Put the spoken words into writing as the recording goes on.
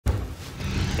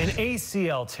An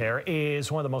ACL tear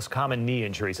is one of the most common knee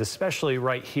injuries, especially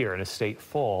right here in a state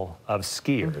full of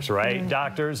skiers, right?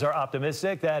 Doctors are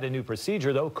optimistic that a new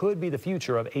procedure, though, could be the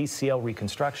future of ACL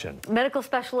reconstruction. Medical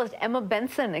specialist Emma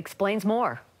Benson explains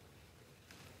more.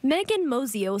 Meggan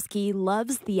Mosyjowski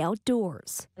loves the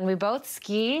outdoors. We both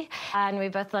ski, and we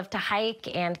both love to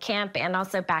hike and camp and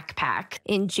also backpack.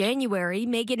 In January,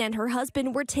 Meggan and her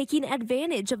husband were taking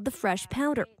advantage of the fresh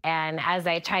powder. And as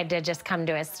I tried to just come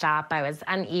to a stop, I was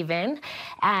uneven,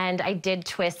 and I did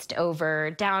twist over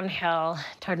downhill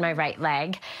toward my right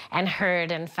leg and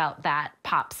heard and felt that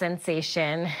pop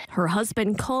sensation. Her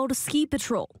husband called ski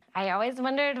patrol. I always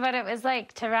wondered what it was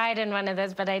like to ride in one of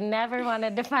those, but I never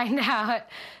wanted to find out.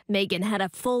 Meggan had a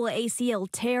full ACL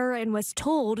tear and was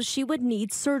told she would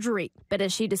need surgery. But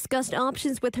as she discussed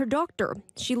options with her doctor,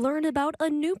 she learned about a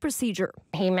new procedure.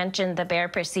 He mentioned the bear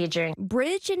procedure.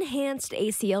 Bridge enhanced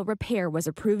ACL repair was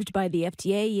approved by the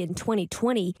FDA in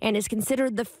 2020 and is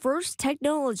considered the first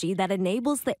technology that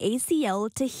enables the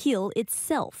ACL to heal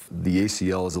itself. The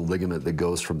ACL is a ligament that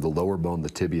goes from the lower bone, the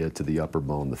tibia, to the upper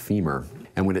bone, the femur.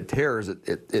 And when it tears,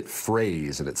 it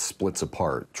frays and it splits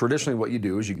apart. Traditionally, what you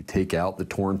do is you take out the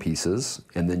torn pieces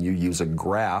and then you use a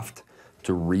graft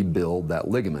to rebuild that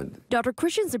ligament. Dr.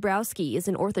 Christian Zabrowski is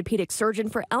an orthopedic surgeon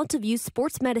for out-of-use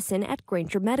sports medicine at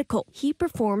Granger Medical. He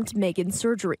performed Meggan's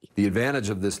surgery. The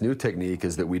advantage of this new technique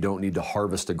is that we don't need to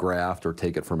harvest a graft or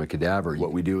take it from a cadaver.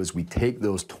 What we do is we take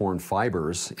those torn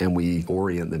fibers and we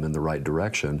orient them in the right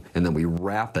direction, and then we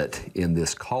wrap it in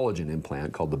this collagen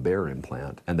implant called the bear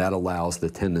implant, and that allows the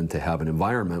tendon to have an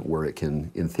environment where it can,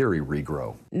 in theory,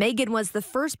 regrow. Meggan was the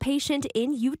first patient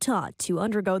in Utah to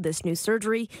undergo this new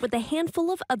surgery, with a handful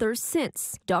of others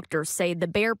since. Doctors say the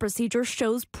bear procedure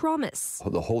shows promise.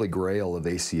 The holy grail of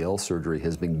ACL surgery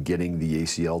has been getting the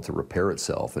ACL to repair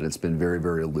itself, and it's been very,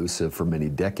 very elusive for many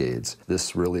decades.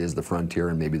 This really is the frontier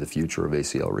and maybe the future of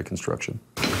ACL reconstruction.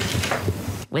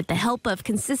 With the help of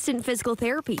consistent physical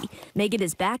therapy, Meggan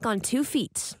is back on 2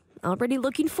 feet. Already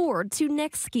looking forward to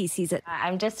next ski season.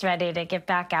 I'm just ready to get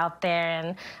back out there,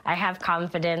 and I have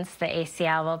confidence the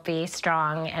ACL will be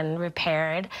strong and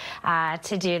repaired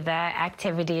to do the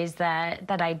activities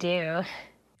that I do.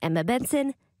 Emma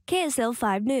Benson, KSL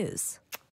 5 News.